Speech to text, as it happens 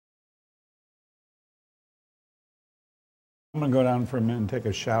I'm gonna go down for a minute and take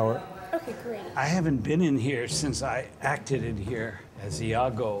a shower. Okay, great. I haven't been in here since I acted in here as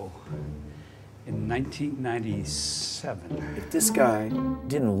Iago in 1997. If this guy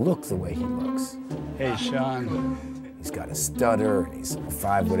didn't look the way he looks, Hey, Sean. he's got a stutter, and he's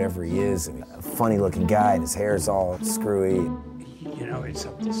 5 whatever he is, and a funny-looking guy, and his hair's all screwy. You know, it's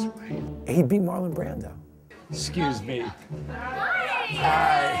up this way. He'd be Marlon Brando. Excuse me.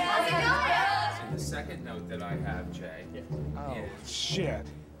 Hi. The second note that I have, Jay. Oh, shit.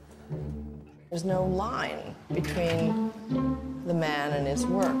 There's no line between the man and his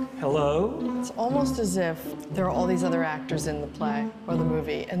work. Hello? It's almost as if there are all these other actors in the play or the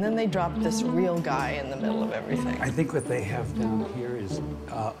movie, and then they drop this real guy in the middle of everything. I think what they have down here is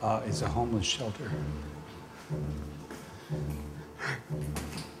a homeless shelter.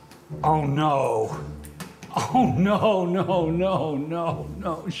 Oh, no. Oh, no,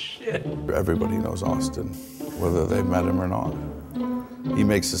 shit. Everybody knows Austin, whether they've met him or not. He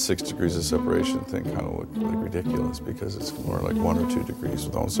makes the 6 degrees of separation thing kind of look like ridiculous because it's more like 1 or 2 degrees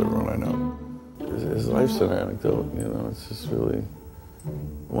with almost everyone I know. His life's an anecdote, you know, it's just really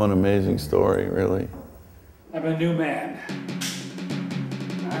one amazing story, really. I'm a new man.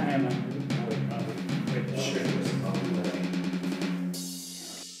 I am a new man.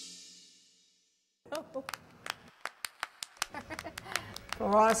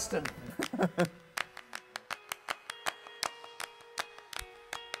 For Austin.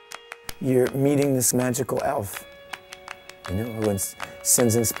 You're meeting this magical elf, you know, who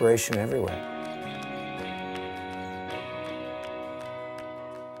sends inspiration everywhere.